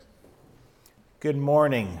Good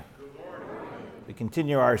morning. We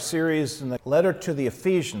continue our series in the letter to the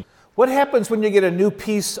Ephesians. What happens when you get a new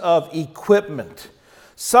piece of equipment?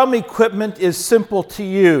 Some equipment is simple to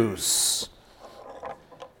use.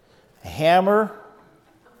 A hammer,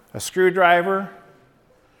 a screwdriver.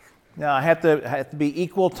 Now, I have to be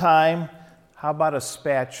equal time. How about a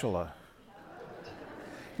spatula?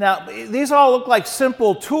 Now, these all look like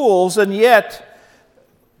simple tools, and yet,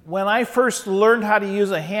 when I first learned how to use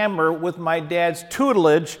a hammer with my dad's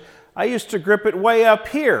tutelage, I used to grip it way up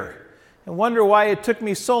here and wonder why it took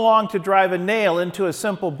me so long to drive a nail into a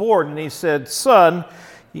simple board. And he said, "Son,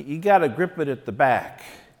 you got to grip it at the back.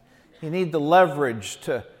 You need the leverage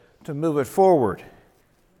to move it forward."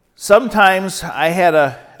 Sometimes I had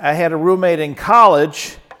a roommate in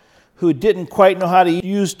college who didn't quite know how to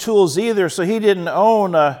use tools either, so he didn't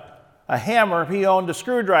own a hammer. He owned a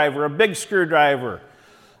screwdriver, a big screwdriver.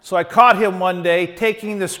 So I caught him one day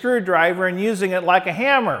taking the screwdriver and using it like a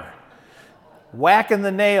hammer, whacking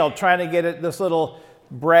the nail, trying to get this little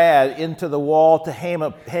brad into the wall to hang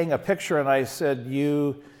a picture. And I said,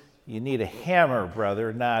 you need a hammer,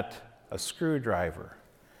 brother, not a screwdriver.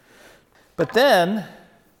 But then,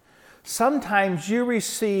 sometimes you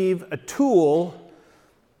receive a tool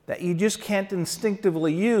that you just can't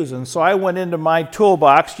instinctively use. And so I went into my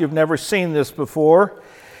toolbox. You've never seen this before.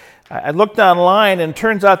 I looked online, and it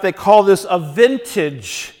turns out they call this a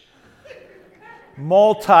vintage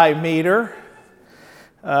multimeter.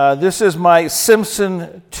 This is my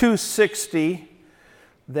Simpson 260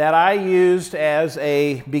 that I used as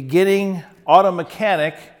a beginning auto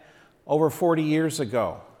mechanic over 40 years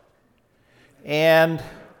ago. And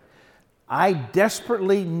I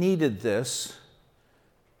desperately needed this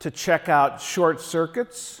to check out short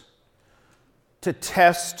circuits, to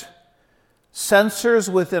test sensors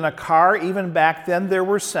within a car. Even back then, there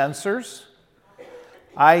were sensors.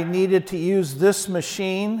 I needed to use this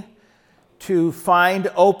machine to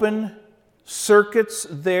find open circuits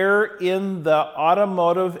there in the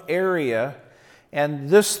automotive area. And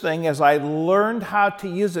this thing, as I learned how to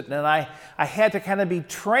use it, and I had to kind of be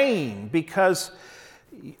trained, because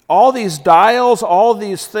all these dials, all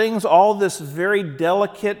these things, all this very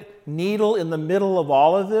delicate needle in the middle of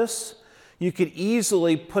all of this, you could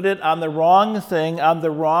easily put it on the wrong thing, on the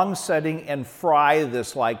wrong setting, and fry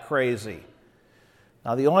this like crazy.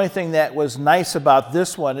 Now, the only thing that was nice about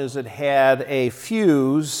this one is it had a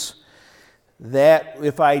fuse that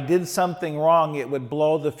if I did something wrong, it would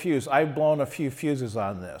blow the fuse. I've blown a few fuses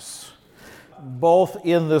on this, both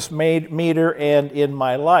in this meter and in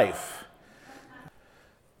my life.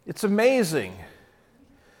 It's amazing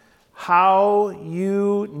how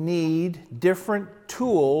you need different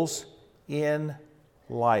tools in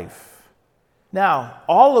life. Now,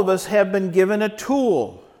 all of us have been given a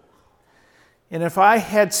tool. And if I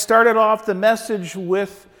had started off the message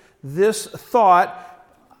with this thought,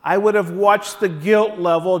 I would have watched the guilt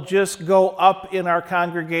level just go up in our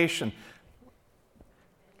congregation.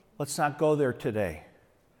 Let's not go there today.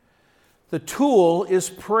 The tool is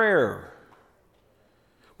prayer.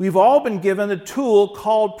 We've all been given a tool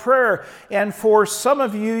called prayer. And for some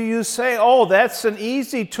of you, you say, "Oh, that's an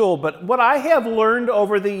easy tool." But what I have learned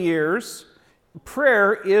over the years,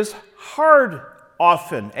 prayer is hard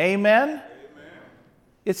often. Amen? Amen.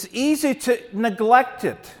 It's easy to neglect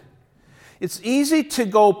it. It's easy to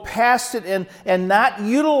go past it and not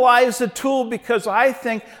utilize the tool because I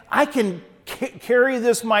think I can carry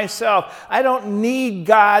this myself. I don't need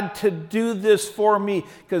God to do this for me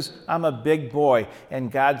because I'm a big boy.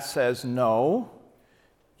 And God says, no,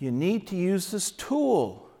 you need to use this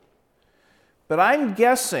tool. But I'm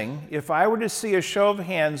guessing, if I were to see a show of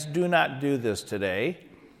hands, do not do this today.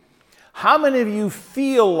 How many of you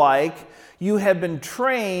feel like you have been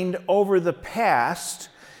trained over the past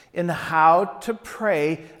in how to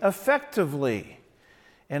pray effectively?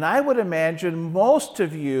 And I would imagine most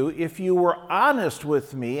of you, if you were honest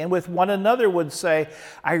with me and with one another, would say,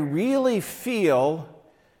 I really feel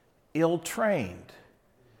ill-trained,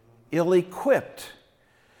 ill-equipped.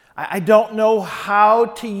 I don't know how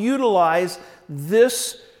to utilize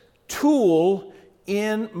this tool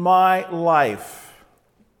in my life.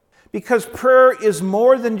 Because prayer is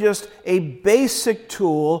more than just a basic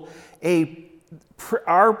tool.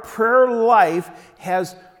 Our prayer life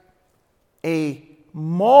has a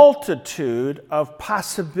multitude of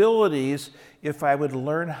possibilities if I would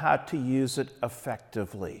learn how to use it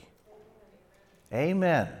effectively.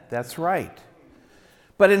 Amen. That's right.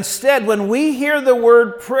 But instead, when we hear the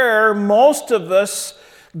word prayer, most of us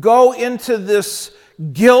go into this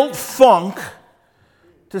guilt funk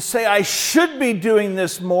to say, I should be doing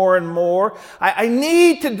this more and more. I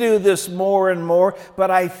need to do this more and more, but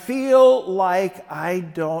I feel like I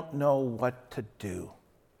don't know what to do.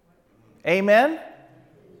 Amen?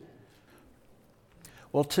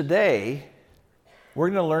 Well, today, we're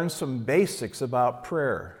going to learn some basics about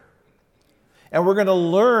prayer. And we're going to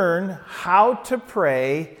learn how to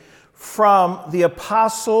pray from the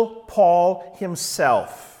Apostle Paul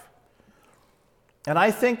himself. And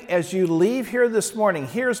I think as you leave here this morning,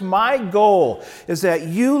 here's my goal, is that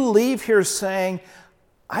you leave here saying,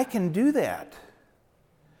 I can do that.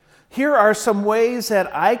 Here are some ways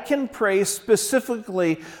that I can pray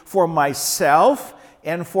specifically for myself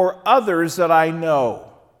and for others that I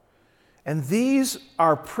know. And these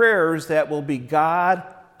are prayers that will be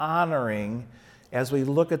God-honoring as we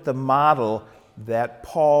look at the model that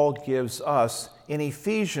Paul gives us in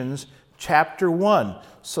Ephesians chapter 1.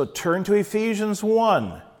 So turn to Ephesians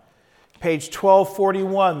 1, page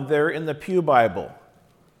 1241 there in the Pew Bible.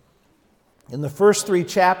 In the first 3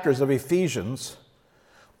 chapters of Ephesians,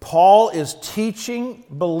 Paul is teaching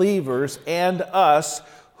believers and us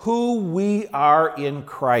who we are in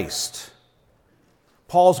Christ.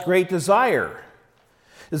 Paul's great desire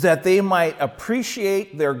is that they might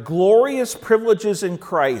appreciate their glorious privileges in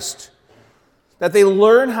Christ, that they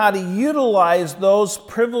learn how to utilize those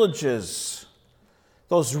privileges,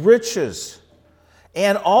 those riches,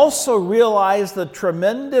 and also realize the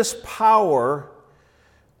tremendous power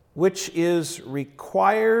which is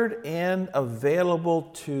required and available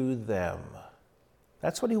to them.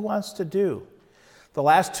 That's what he wants to do. The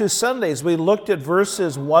last 2 Sundays, we looked at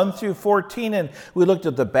verses 1 through 14, and we looked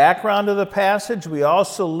at the background of the passage. We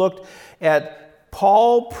also looked at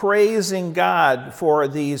Paul praising God for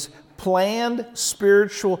these planned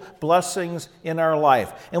spiritual blessings in our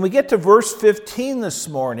life. And we get to verse 15 this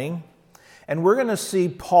morning, and we're going to see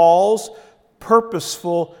Paul's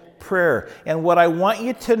purposeful prayer. And what I want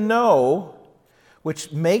you to know,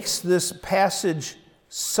 which makes this passage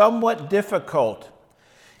somewhat difficult,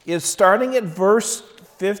 is starting at verse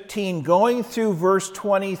 15, going through verse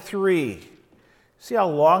 23. See how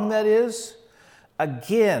long that is?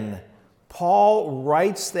 Again, Paul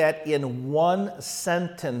writes that in one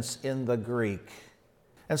sentence in the Greek.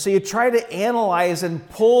 And so you try to analyze and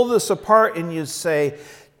pull this apart and you say,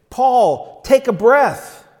 Paul, take a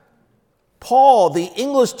breath. Paul, the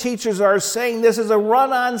English teachers are saying this is a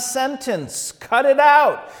run-on sentence. Cut it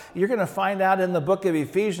out. You're going to find out in the book of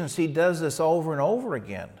Ephesians he does this over and over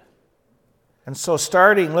again. And so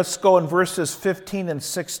let's go in verses 15 and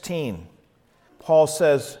 16. Paul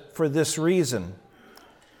says, for this reason,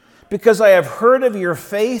 because I have heard of your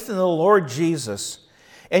faith in the Lord Jesus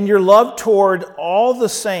and your love toward all the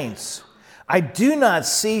saints, I do not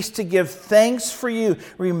cease to give thanks for you,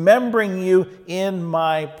 remembering you in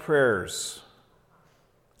my prayers.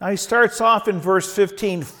 Now he starts off in verse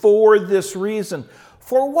 15, for this reason.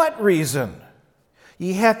 For what reason?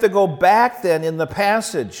 You have to go back then in the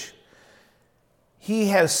passage. He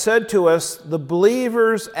has said to us the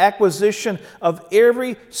believer's acquisition of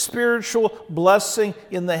every spiritual blessing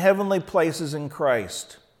in the heavenly places in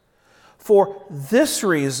Christ. For this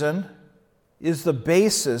reason is the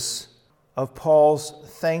basis of Paul's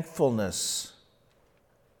thankfulness.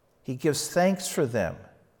 He gives thanks for them.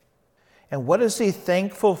 And what is he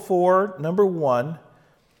thankful for? Number 1,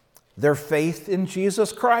 their faith in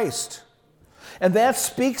Jesus Christ. And that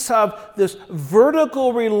speaks of this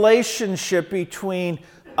vertical relationship between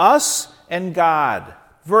us and God.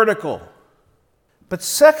 Vertical. But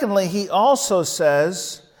secondly, he also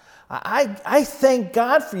says, I thank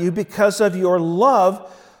God for you because of your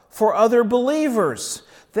love for other believers.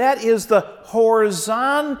 That is the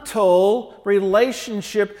horizontal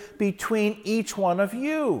relationship between each one of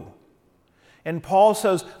you. And Paul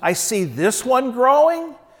says, I see this one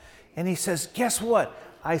growing. And he says, guess what?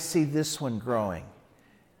 I see this one growing.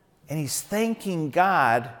 And he's thanking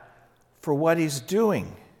God for what he's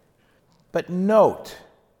doing. But note,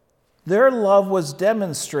 their love was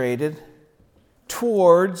demonstrated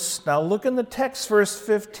towards, now look in the text, verse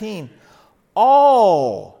 15,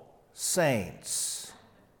 all saints.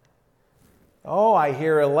 Oh, I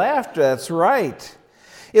hear a laughter. That's right.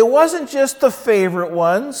 It wasn't just the favorite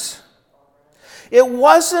ones. It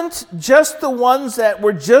wasn't just the ones that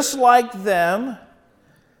were just like them.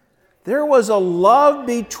 There was a love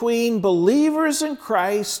between believers in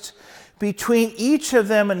Christ, between each of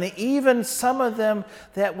them, and even some of them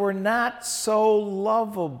that were not so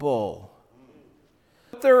lovable.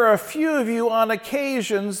 There are a few of you on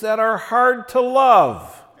occasions that are hard to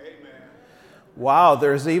love. Amen. Wow,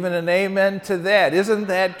 there's even an amen to that. Isn't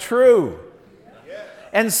that true? Yes.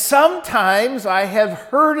 And sometimes I have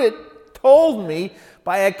heard it told me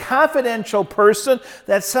by a confidential person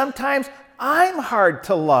that sometimes I'm hard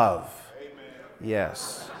to love. Amen.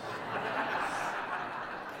 Yes.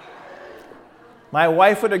 My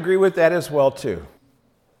wife would agree with that as well, too.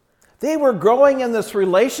 They were growing in this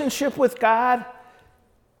relationship with God.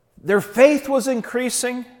 Their faith was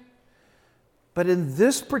increasing. But in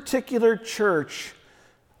this particular church,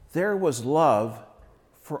 there was love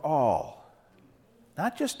for all.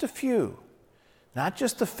 Not just a few. Not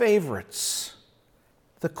just the favorites.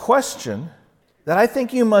 The question that I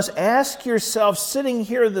think you must ask yourself sitting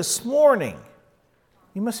here this morning,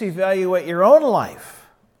 you must evaluate your own life.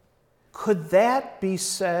 Could that be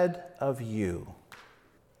said of you?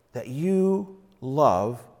 That you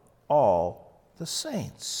love all the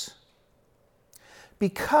saints?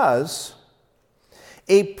 Because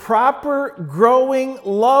a proper growing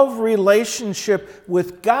love relationship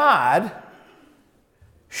with God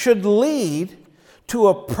should lead to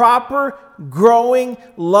a proper growing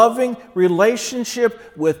loving relationship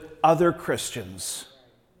with other Christians.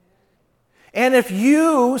 And if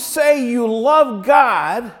you say you love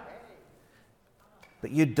God,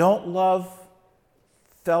 but you don't love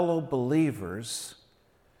fellow believers,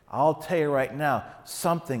 I'll tell you right now,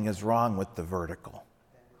 something is wrong with the vertical.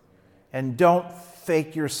 And don't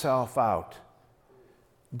fake yourself out.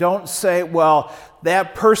 Don't say, well,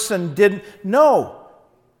 that person didn't. No.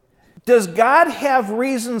 Does God have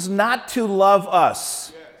reasons not to love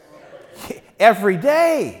us? Yes. Every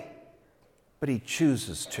day. But He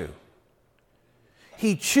chooses to.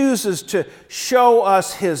 He chooses to show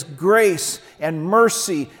us His grace and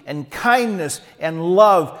mercy and kindness and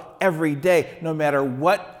love every day, no matter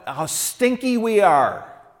how stinky we are.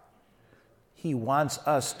 He wants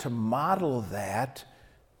us to model that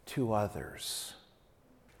to others.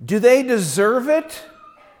 Do they deserve it?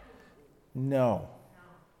 No.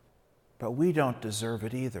 But we don't deserve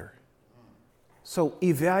it either. So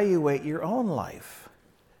evaluate your own life.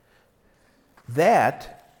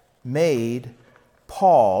 That made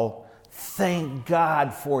Paul thank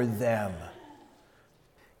God for them.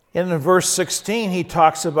 In verse 16, he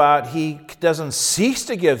talks about he doesn't cease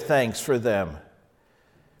to give thanks for them.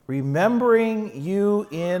 Remembering you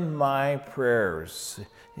in my prayers.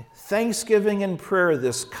 Thanksgiving and prayer,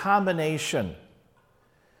 this combination.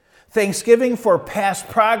 Thanksgiving for past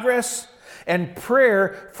progress and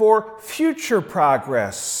prayer for future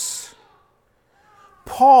progress.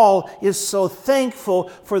 Paul is so thankful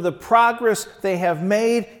for the progress they have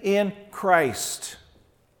made in Christ.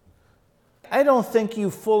 I don't think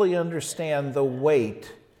you fully understand the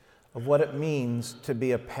weight of what it means to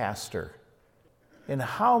be a pastor and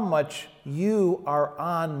how much you are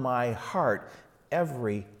on my heart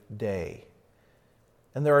every day.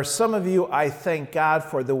 And there are some of you I thank God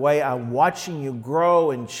for the way I'm watching you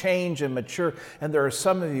grow and change and mature. And there are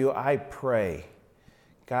some of you I pray,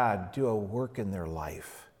 God, do a work in their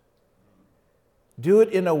life. Do it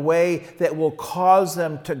in a way that will cause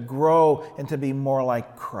them to grow and to be more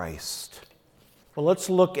like Christ. Well, let's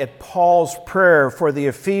look at Paul's prayer for the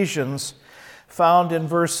Ephesians, found in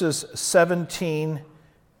verses 17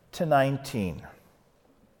 to 19.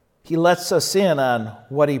 He lets us in on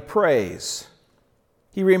what he prays.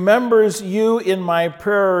 He remembers you in my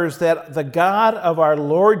prayers, that the God of our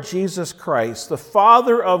Lord Jesus Christ, the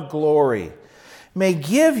Father of glory, may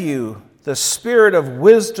give you the spirit of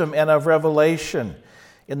wisdom and of revelation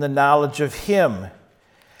in the knowledge of Him,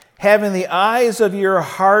 having the eyes of your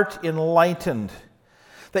heart enlightened,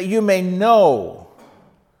 that you may know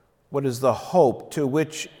what is the hope to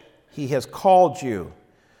which He has called you,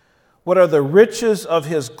 what are the riches of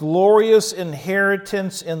His glorious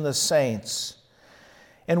inheritance in the saints,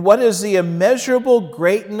 and what is the immeasurable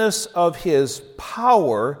greatness of His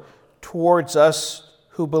power towards us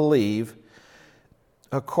who believe,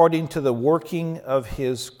 according to the working of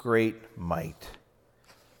His great might.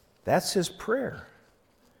 That's his prayer.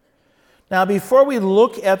 Now, before we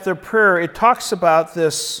look at the prayer, it talks about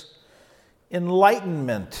this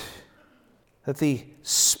enlightenment, that the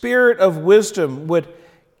Spirit of wisdom would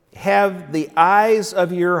have the eyes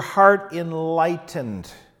of your heart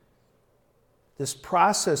enlightened. This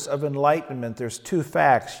process of enlightenment, there's two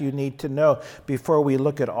facts you need to know before we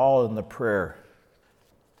look at all in the prayer.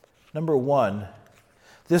 Number one,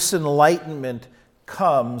 this enlightenment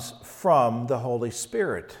comes from the Holy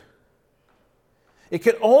Spirit. It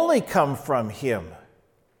can only come from Him.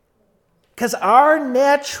 Because our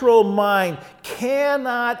natural mind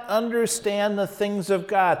cannot understand the things of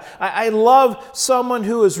God. I love someone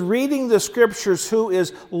who is reading the Scriptures, who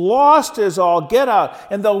is lost as all get out,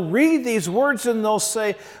 and they'll read these words and they'll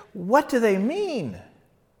say, what do they mean?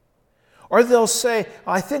 Or they'll say,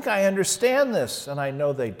 I think I understand this, and I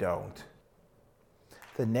know they don't.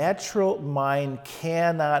 The natural mind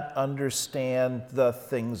cannot understand the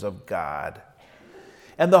things of God.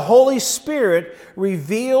 And the Holy Spirit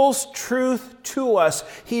reveals truth to us.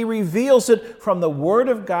 He reveals it from the Word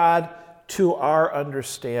of God to our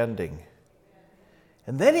understanding.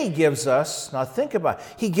 And then He gives us, now think about it,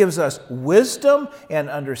 He gives us wisdom and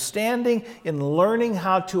understanding in learning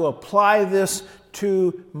how to apply this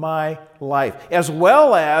to my life, as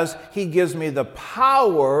well as He gives me the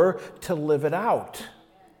power to live it out.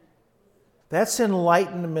 That's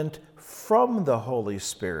enlightenment from the Holy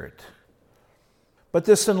Spirit. But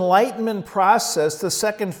this enlightenment process, the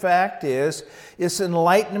second fact is, it's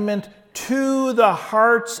enlightenment to the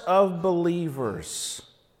hearts of believers.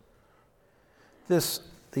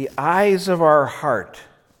 The eyes of our heart.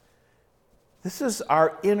 This is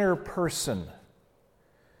our inner person.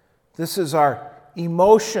 This is our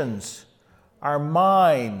emotions, our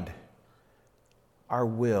mind, our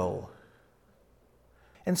will.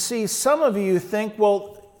 And see, some of you think,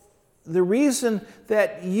 well, the reason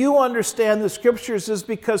that you understand the Scriptures is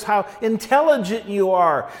because how intelligent you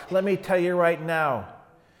are. Let me tell you right now,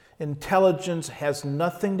 intelligence has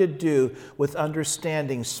nothing to do with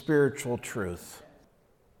understanding spiritual truth.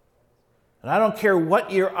 And I don't care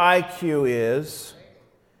what your IQ is,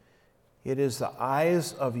 it is the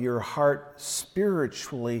eyes of your heart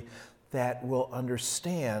spiritually that will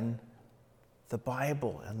understand the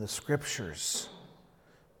Bible and the Scriptures.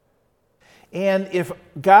 And if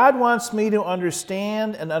God wants me to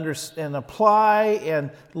understand and apply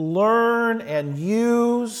and learn and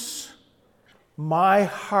use, my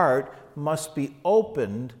heart must be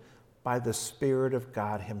opened by the Spirit of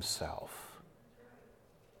God Himself.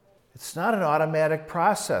 It's not an automatic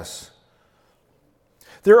process.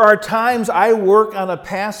 There are times I work on a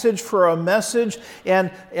passage for a message,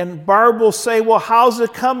 and Barb will say, well, how's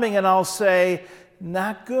it coming? And I'll say,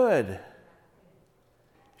 not good.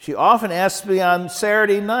 She often asks me on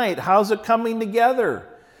Saturday night, how's it coming together?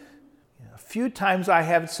 A few times I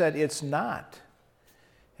have said, it's not.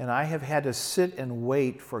 And I have had to sit and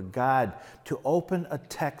wait for God to open a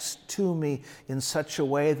text to me in such a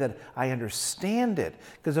way that I understand it.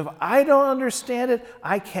 Because if I don't understand it,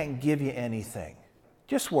 I can't give you anything.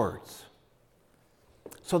 Just words.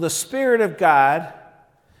 So the Spirit of God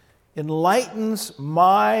enlightens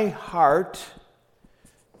my heart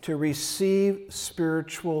to receive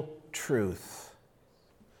spiritual truth.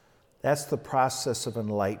 That's the process of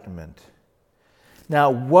enlightenment. Now,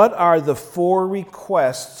 what are the 4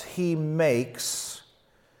 requests he makes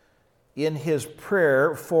in his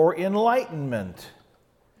prayer for enlightenment?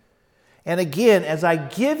 And again, as I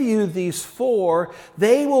give you these 4,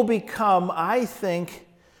 they will become, I think,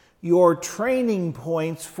 your training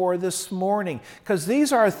points for this morning. Because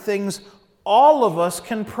these are things all of us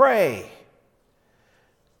can pray.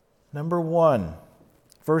 Number 1,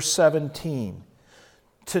 verse 17,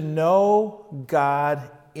 to know God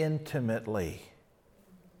intimately.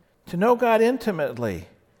 To know God intimately.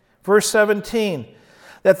 Verse 17,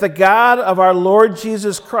 that the God of our Lord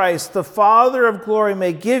Jesus Christ, the Father of glory,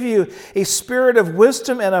 may give you a spirit of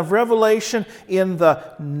wisdom and of revelation in the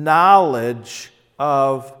knowledge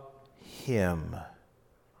of Him.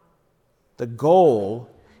 The goal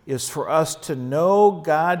is for us to know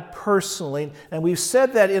God personally, and we've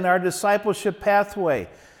said that in our discipleship pathway.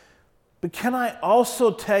 But can I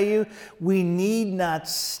also tell you, we need not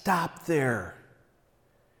stop there.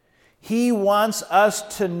 He wants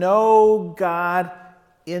us to know God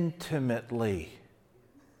intimately.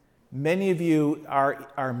 Many of you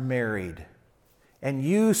are married, and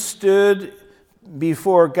you stood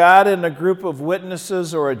before God in a group of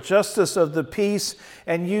witnesses or a justice of the peace,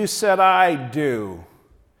 and you said, I do.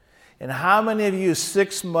 And how many of you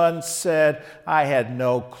 6 months said, I had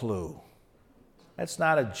no clue? That's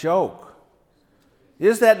not a joke.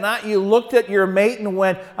 Is that not? You looked at your mate and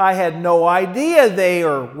went, I had no idea they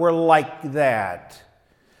were like that.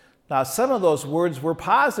 Now, some of those words were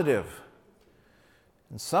positive.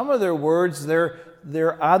 And some of their words, they're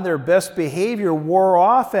on their best behavior, wore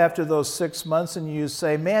off after those 6 months, and you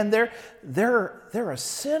say, man, they're a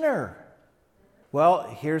sinner. Well,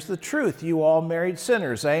 here's the truth. You all married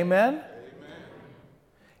sinners. Amen? Amen.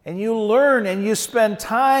 And you learn and you spend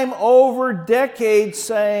time over decades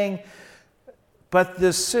saying, but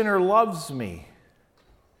this sinner loves me.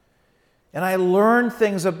 And I learn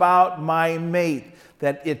things about my mate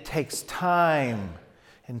that it takes time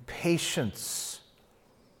and patience.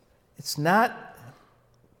 It's not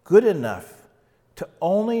good enough to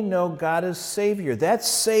only know God as Savior. That's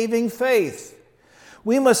saving faith.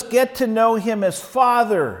 We must get to know Him as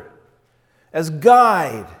Father, as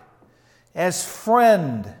guide, as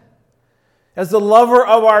friend, as the lover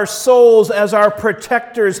of our souls, as our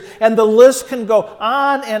protectors, and the list can go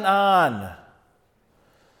on and on.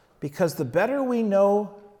 Because the better we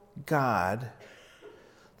know God,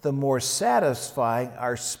 the more satisfying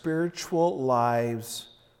our spiritual lives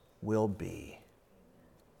will be.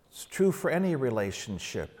 It's true for any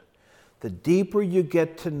relationship. The deeper you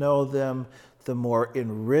get to know them, the more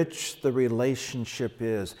enriched the relationship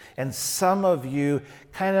is. And some of you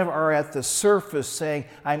kind of are at the surface saying,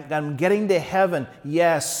 I'm getting to heaven.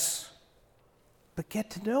 Yes, but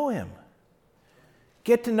get to know Him.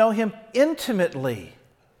 Get to know Him intimately.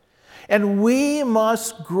 And we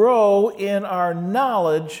must grow in our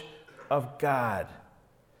knowledge of God.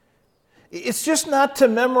 It's just not to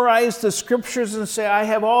memorize the scriptures and say, I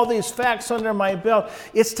have all these facts under my belt.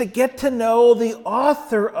 It's to get to know the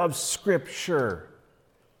author of Scripture.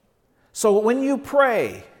 So when you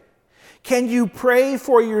pray, can you pray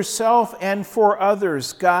for yourself and for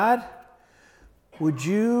others? God, would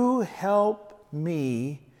you help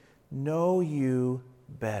me know you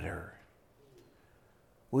better?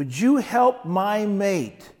 Would you help my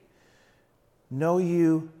mate know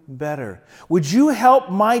you better? Would you help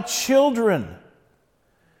my children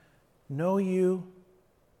know you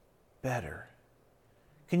better?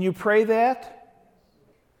 Can you pray that?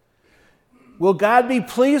 Will God be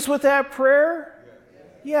pleased with that prayer?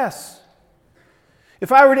 Yes.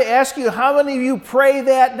 If I were to ask you, how many of you pray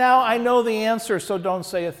that now? I know the answer, so don't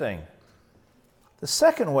say a thing. The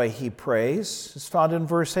second way he prays is found in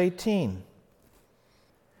verse 18.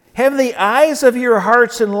 Have the eyes of your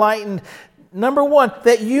hearts enlightened. Number one,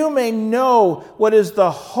 that you may know what is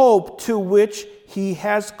the hope to which He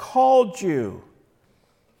has called you.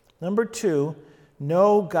 Number two,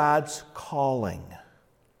 know God's calling.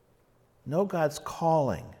 Know God's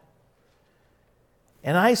calling.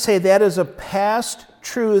 And I say that is a past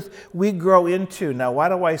truth we grow into. Now, why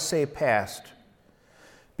do I say past?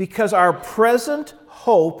 Because our present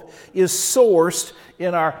hope is sourced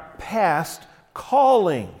in our past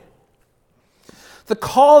calling. The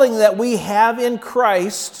calling that we have in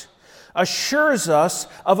Christ assures us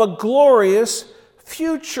of a glorious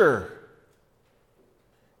future.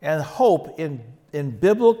 And hope in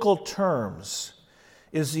biblical terms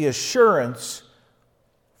is the assurance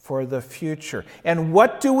for the future. And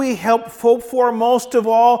what do we hope for most of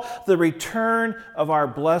all? The return of our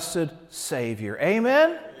blessed Savior.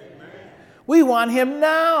 Amen? Amen. We want Him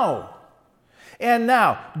now. And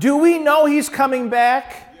now, do we know He's coming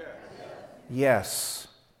back? Yes.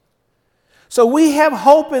 So we have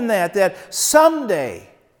hope in that someday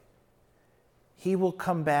He will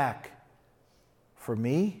come back for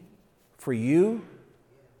me, for you,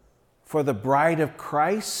 for the bride of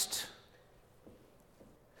Christ.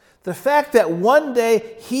 The fact that one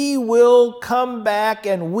day He will come back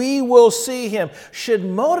and we will see Him should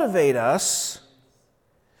motivate us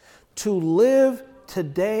to live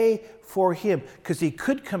today for Him, because He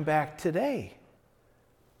could come back today.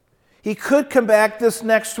 He could come back this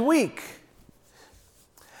next week.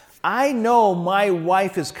 I know my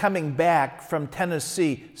wife is coming back from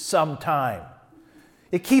Tennessee sometime.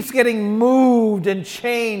 It keeps getting moved and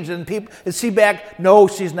changed, and people, is she back? No,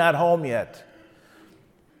 she's not home yet.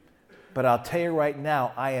 But I'll tell you right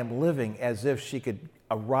now, I am living as if she could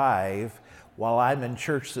arrive while I'm in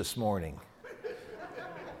church this morning.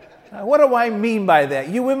 Now, what do I mean by that?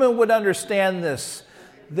 You women would understand this.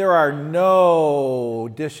 There are no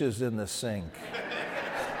dishes in the sink.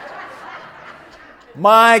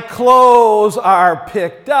 My clothes are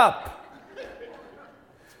picked up.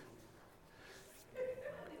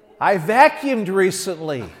 I vacuumed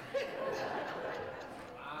recently.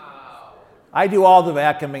 I do all the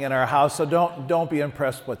vacuuming in our house, so don't be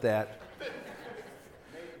impressed with that.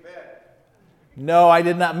 No, I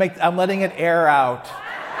did not make. I'm letting it air out.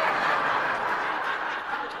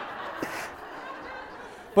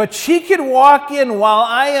 But she could walk in while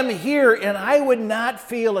I am here, and I would not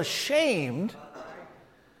feel ashamed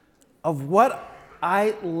of what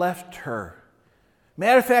I left her.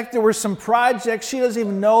 Matter of fact, there were some projects she doesn't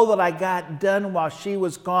even know that I got done while she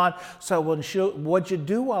was gone. So what'd you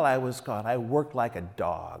do while I was gone? I worked like a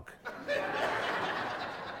dog.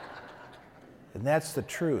 And that's the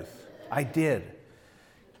truth. I did.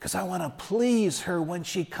 Because I want to please her when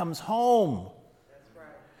she comes home.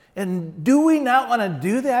 And do we not want to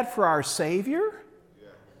do that for our Savior?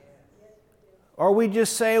 Or we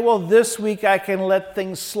just say, well, this week I can let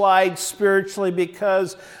things slide spiritually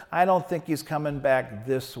because I don't think He's coming back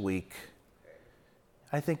this week.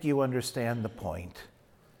 I think you understand the point.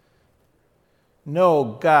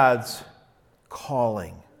 Know God's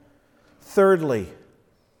calling. Thirdly,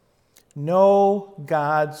 know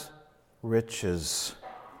God's riches.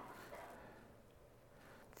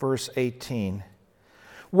 verse 18.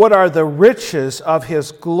 What are the riches of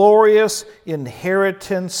his glorious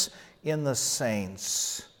inheritance in the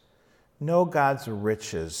saints? Know God's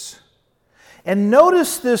riches. And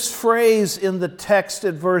notice this phrase in the text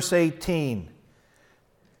at verse 18.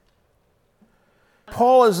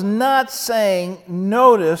 Paul is not saying,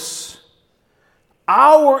 notice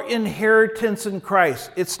our inheritance in Christ.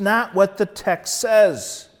 It's not what the text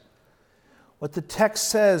says. What the text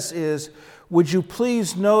says is, would you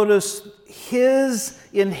please notice his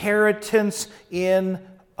inheritance in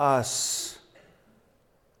us?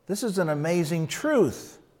 This is an amazing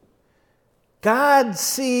truth. God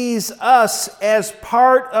sees us as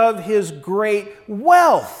part of his great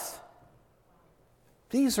wealth.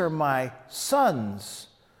 These are my sons,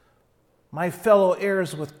 my fellow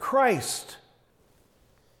heirs with Christ.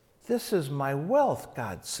 This is my wealth,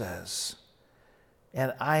 God says.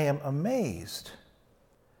 And I am amazed.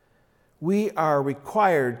 We are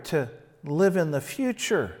required to live in the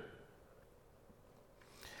future.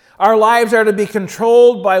 Our lives are to be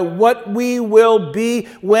controlled by what we will be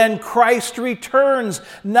when Christ returns,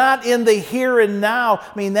 not in the here and now.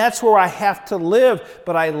 I mean, that's where I have to live,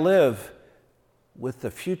 but I live with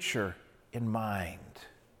the future in mind.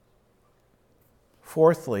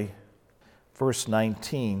 Fourthly, verse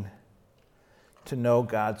 19, to know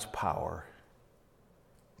God's power.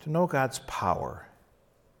 To know God's power.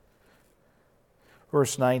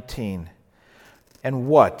 Verse 19, and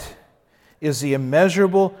what is the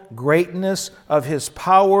immeasurable greatness of his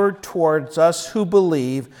power towards us who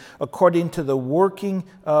believe, according to the working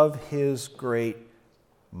of his great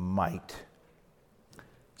might?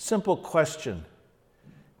 Simple question.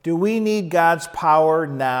 Do we need God's power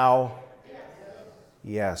now?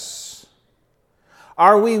 Yes.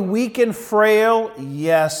 Are we weak and frail?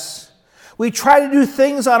 Yes. We try to do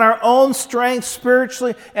things on our own strength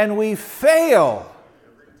spiritually, and we fail.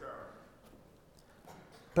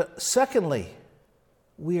 But secondly,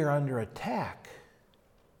 we are under attack.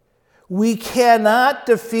 We cannot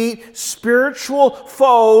defeat spiritual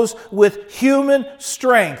foes with human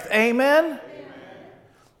strength. Amen? Amen.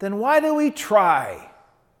 Then why do we try?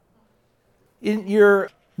 In your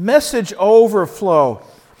message overflow,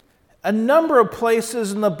 a number of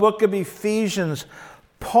places in the book of Ephesians,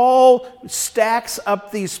 Paul stacks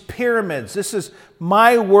up these pyramids. This is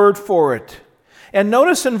my word for it. And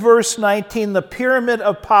notice in verse 19, the pyramid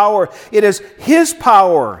of power. It is his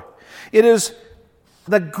power. It is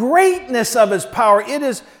the greatness of his power. It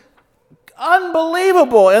is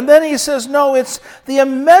unbelievable. And then he says, no, it's the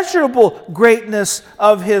immeasurable greatness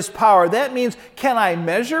of his power. That means, can I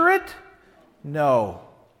measure it? No.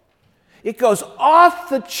 It goes off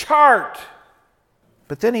the chart.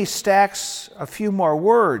 But then he stacks a few more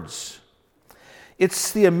words.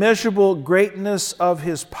 It's the immeasurable greatness of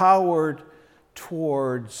his power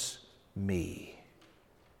towards me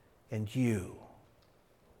and you.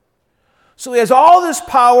 So he has all this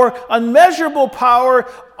power, unmeasurable power,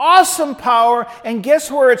 awesome power, and guess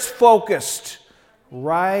where it's focused?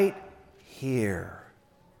 Right here.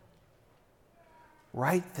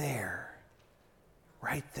 Right there.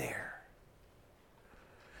 Right there.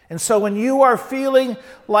 And so when you are feeling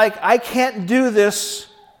like, I can't do this,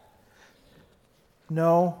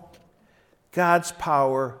 no, God's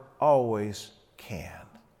power always can.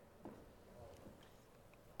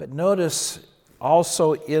 But notice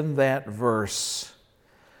also in that verse,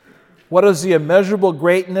 what is the immeasurable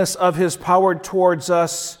greatness of his power towards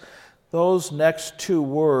us? Those next two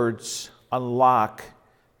words unlock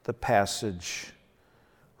the passage.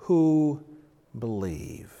 Who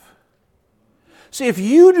believe. See, if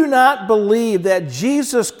you do not believe that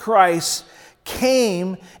Jesus Christ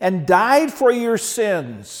came and died for your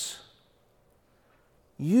sins,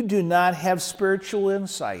 you do not have spiritual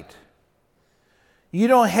insight. You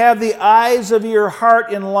don't have the eyes of your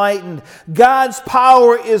heart enlightened. God's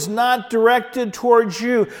power is not directed towards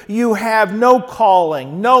you. You have no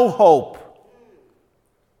calling, no hope.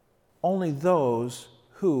 Only those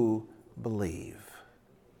who believe.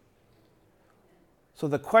 So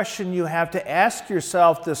the question you have to ask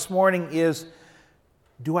yourself this morning is,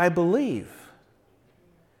 do I believe?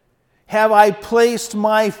 Have I placed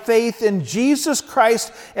my faith in Jesus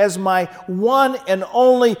Christ as my one and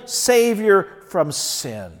only Savior from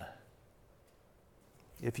sin?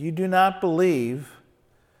 If you do not believe,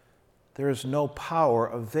 there is no power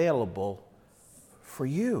available for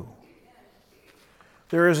you.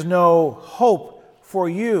 There is no hope for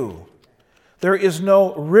you. There is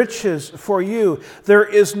no riches for you. There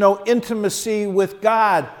is no intimacy with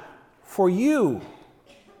God for you.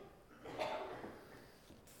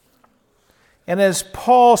 And as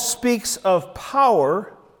Paul speaks of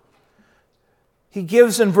power, he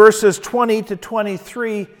gives in verses 20 to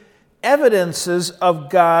 23 evidences of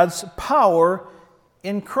God's power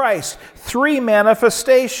in Christ. 3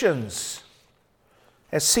 manifestations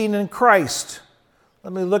as seen in Christ.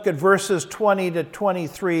 Let me look at verses 20 to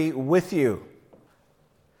 23 with you.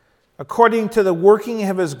 According to the working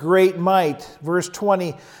of his great might, verse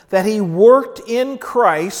 20, that he worked in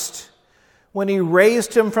Christ when he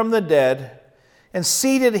raised him from the dead and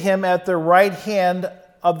seated him at the right hand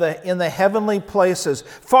in the heavenly places,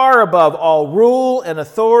 far above all rule and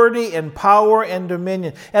authority and power and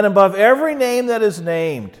dominion, and above every name that is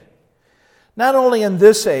named, not only in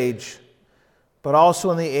this age, but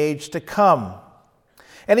also in the age to come.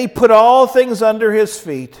 And he put all things under his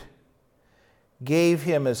feet, gave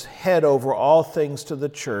him as head over all things to the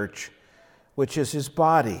church, which is his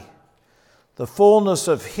body, the fullness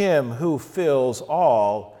of him who fills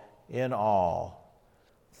all in all.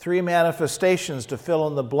 3 manifestations to fill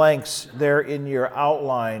in the blanks there in your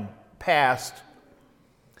outline. Past.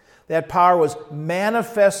 That power was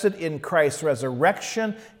manifested in Christ's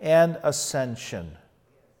resurrection and ascension.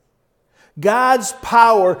 God's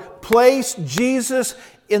power placed Jesus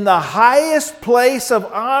in the highest place of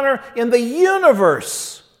honor in the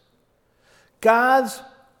universe, God's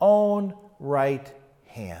own right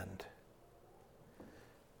hand.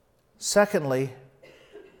 Secondly,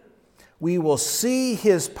 we will see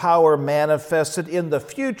his power manifested in the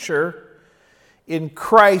future in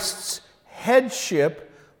Christ's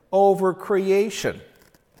headship over creation.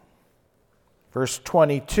 Verse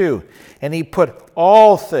 22, and he put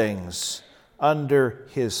all things under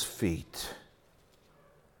his feet.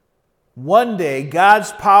 One day,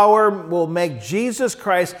 God's power will make Jesus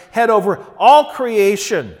Christ head over all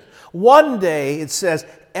creation. One day, it says,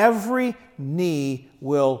 every knee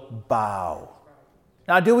will bow.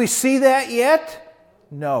 Now, do we see that yet?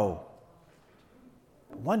 No.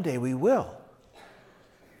 One day we will.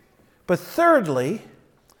 But thirdly,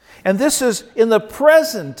 and this is in the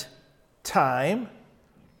present time,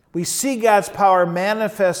 we see God's power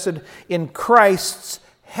manifested in Christ's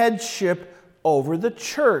headship over the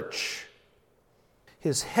church.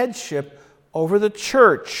 His headship over the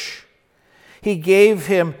church. He gave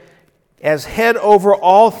him as head over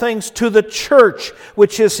all things to the church,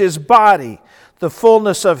 which is his body, the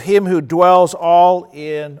fullness of him who dwells all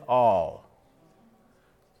in all.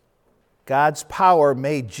 God's power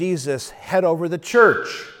made Jesus head over the church.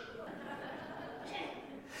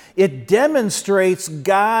 It demonstrates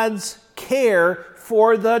God's care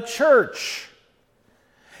for the church.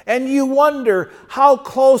 And you wonder, how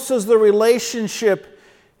close is the relationship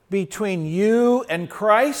between you and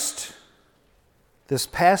Christ? This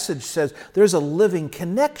passage says there's a living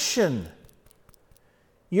connection.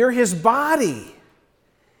 You're his body.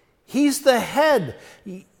 He's the head.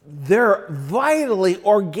 They're vitally,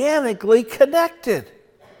 organically connected.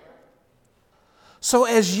 So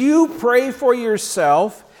as you pray for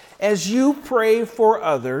yourself, as you pray for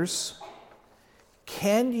others,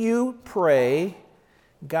 can you pray,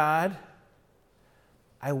 God,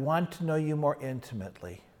 I want to know you more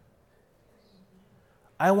intimately.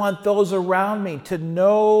 I want those around me to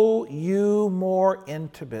know you more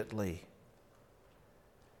intimately.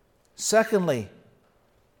 Secondly,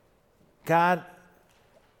 God,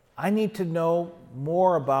 I need to know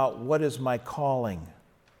more about what is my calling.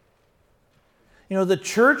 You know, the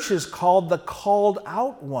church is called the called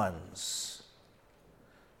out ones.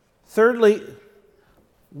 Thirdly,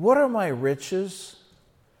 what are my riches?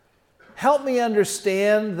 Help me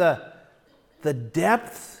understand the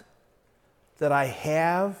depth that I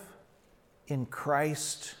have in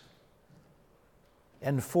Christ.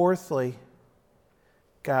 And fourthly,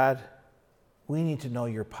 God, we need to know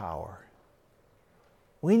your power.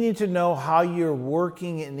 We need to know how you're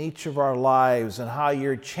working in each of our lives and how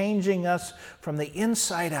you're changing us from the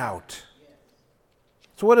inside out.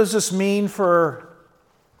 So what does this mean for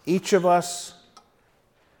each of us?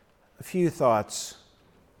 A few thoughts.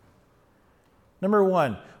 Number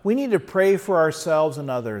one, we need to pray for ourselves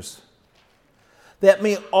and others, that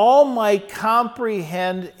we all might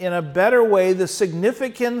comprehend in a better way the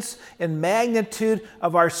significance and magnitude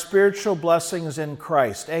of our spiritual blessings in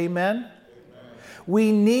Christ. Amen?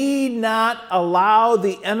 We need not allow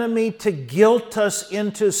the enemy to guilt us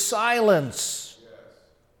into silence.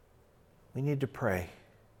 We need to pray.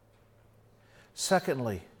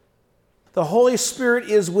 Secondly, the Holy Spirit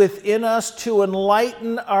is within us to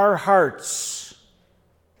enlighten our hearts.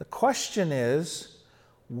 The question is,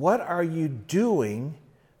 what are you doing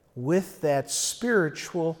with that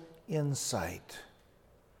spiritual insight?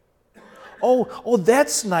 Oh,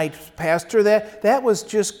 that's nice, Pastor. That was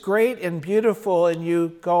just great and beautiful, and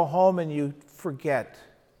you go home and you forget.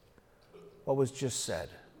 what was just said.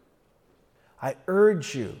 I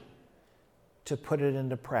urge you to put it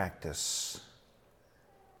into practice.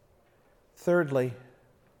 Thirdly,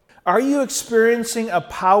 are you experiencing a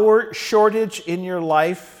power shortage in your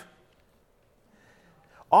life?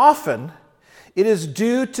 Often, it is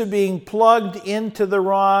due to being plugged into the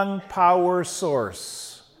wrong power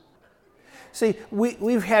source. See,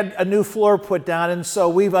 we've had a new floor put down, and so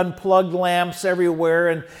we've unplugged lamps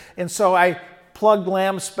everywhere, and so I plugged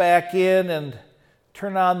lamps back in and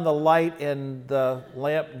turned on the light, and the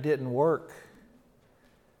lamp didn't work.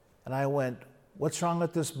 And I went, what's wrong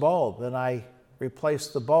with this bulb? And I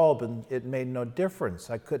replaced the bulb, and it made no difference.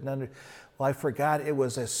 I couldn't well, I forgot it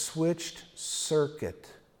was a switched circuit.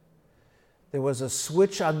 There was a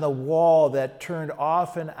switch on the wall that turned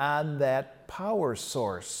off and on that power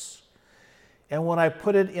source. And when I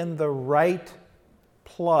put it in the right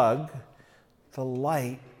plug, the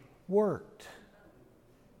light worked.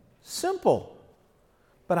 Simple.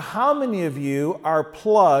 But how many of you are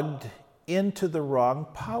plugged into the wrong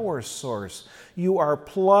power source? You are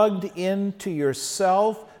plugged into your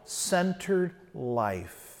self-centered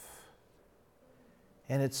life.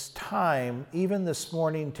 And it's time, even this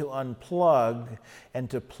morning, to unplug and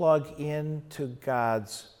to plug into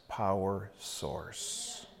God's power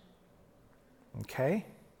source. Okay?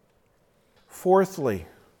 Fourthly,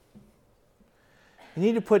 you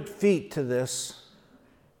need to put feet to this.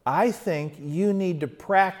 I think you need to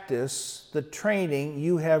practice the training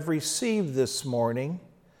you have received this morning.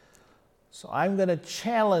 So I'm going to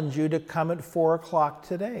challenge you to come at 4 o'clock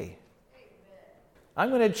today. I'm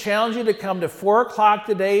going to challenge you to come to 4 o'clock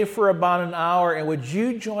today for about an hour. And would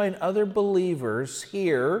you join other believers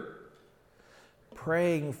here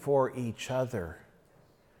praying for each other?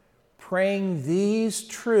 Praying these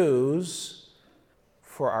truths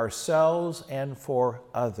for ourselves and for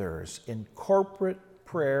others in corporate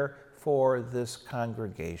prayer for this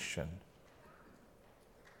congregation.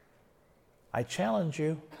 I challenge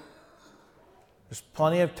you. There's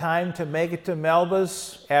plenty of time to make it to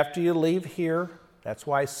Melba's after you leave here. That's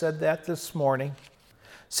why I said that this morning.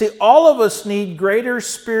 See, all of us need greater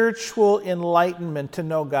spiritual enlightenment to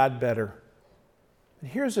know God better.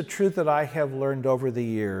 And here's a truth that I have learned over the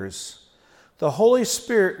years. The Holy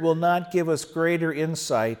Spirit will not give us greater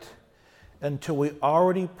insight until we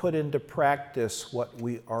already put into practice what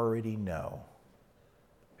we already know.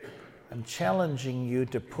 I'm challenging you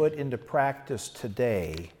to put into practice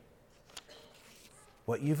today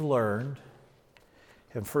what you've learned,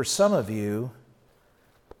 and for some of you,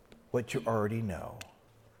 what you already know.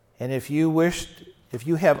 And if you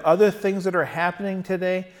have other things that are happening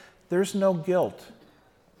today, there's no guilt.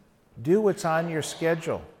 Do what's on your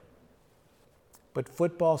schedule. But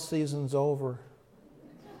football season's over.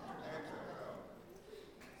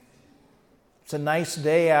 It's a nice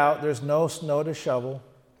day out. There's no snow to shovel.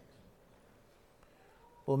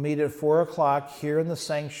 We'll meet at 4 o'clock here in the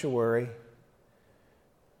sanctuary.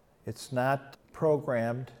 It's not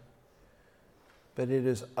programmed, but it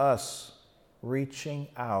is us reaching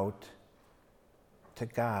out to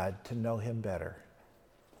God to know Him better.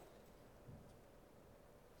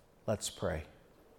 Let's pray.